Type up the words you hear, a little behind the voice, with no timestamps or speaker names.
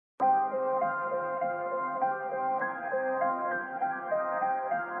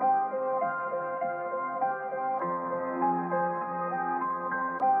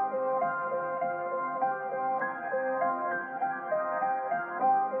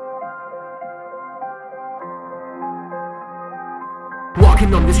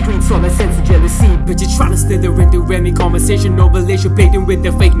Walking on the streets, all that sense of jealousy. Bitches trying to slither into any conversation, no relation, baiting with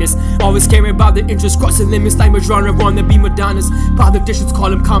their fakeness. Always caring about the interests, crossing limits like Madonna, wanna be Madonnas. Politicians call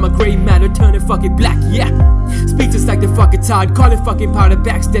them karma, gray matter, turning fucking black, yeah. Speak just like the fucking tide, calling fucking powder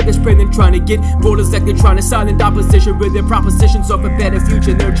backstab. They're spreading, trying to get borders like they're trying to silence opposition with their propositions of a better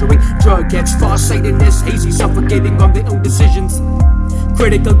future, nurturing drug heads, far-sightedness, hazy, suffocating on their own decisions.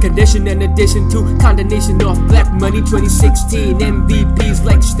 Critical condition in addition to condemnation of black money. 2016 MVPs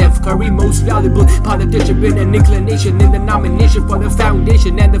like Steph Curry, most valuable politician with an inclination in the nomination for the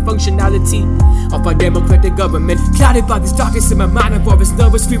foundation and the functionality of our democratic government. Clouded by this darkness in my mind, I've always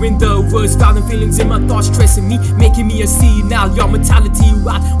nervous, fearing the worst, violent feelings in my thoughts, stressing me, making me a senile. Your mentality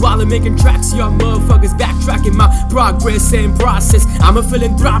right while I'm making tracks, y'all motherfuckers backtracking my progress and process. I'm a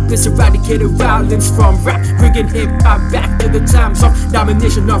philanthropist, eradicated violence from rap, bringing hip hop back to the times of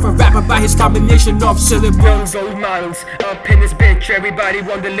domination of a rapper by his combination of syllables. Role models up in this bitch, everybody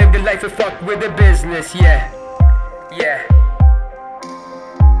want to live the life and fuck with the business, yeah.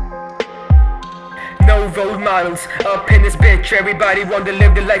 No role models up in this bitch, everybody want to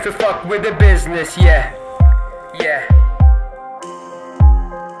live the life and fuck with the business, yeah.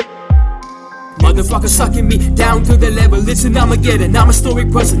 Motherfuckers sucking me down to the level, it's an Armageddon. I'm a story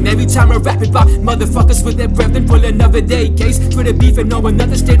person, every time I rap about motherfuckers with their breath and pull another day case for the beef and know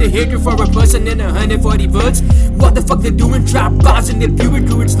another state of hatred for a person in 140 words. What the fuck they doing? Drop bars in their pure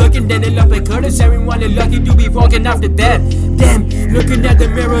druids looking, then they look like Curtis. Everyone is lucky to be walking after that. Damn, looking at the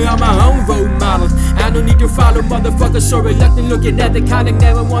mirror on my own role models. I don't need to follow motherfuckers so reluctant, looking at the kind that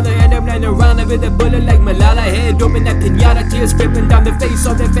never wanna end up running around with a bullet like Malala. Head open that pinata, tears dripping down the face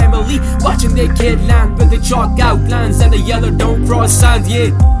of their family, watching their kid line with the chalk outlines and the yellow don't cross signs, yeah.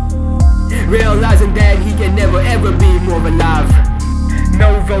 Realizing that he can never ever be more alive.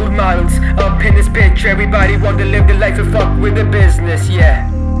 No role models up in this bitch, everybody want to live the life and fuck with the business, yeah.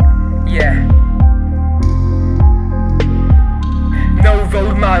 No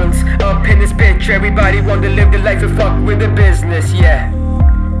role models up in this bitch, everybody want to live the life and fuck with the business, yeah.